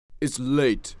It's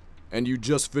late, and you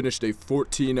just finished a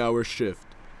 14-hour shift.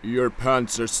 Your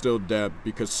pants are still damp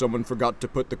because someone forgot to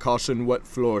put the caution wet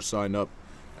floor sign up,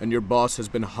 and your boss has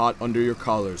been hot under your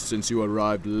collar since you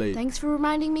arrived late. Thanks for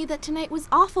reminding me that tonight was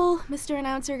awful, Mr.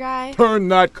 Announcer Guy. Turn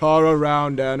that car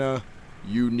around, Anna.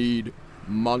 You need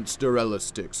mozzarella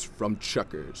sticks from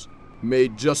Checkers.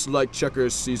 Made just like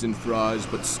Checkers seasoned fries,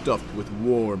 but stuffed with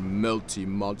warm, melty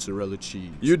mozzarella cheese.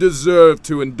 You deserve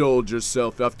to indulge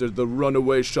yourself after the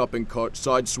runaway shopping cart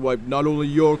sideswiped not only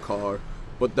your car,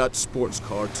 but that sports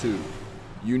car too.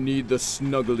 You need the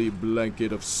snuggly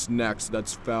blanket of snacks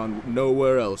that's found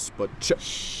nowhere else but Shh,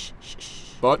 shh,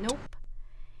 shh. But Nope.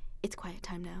 It's quiet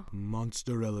time now.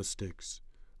 mozzarella sticks.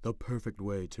 The perfect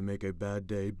way to make a bad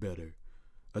day better.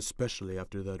 Especially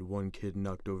after that one kid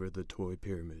knocked over the toy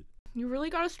pyramid. You really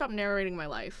gotta stop narrating my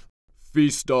life.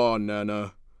 Feast on,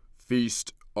 Nana.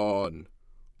 Feast on.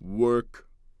 Work,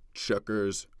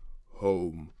 Checkers,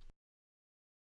 home.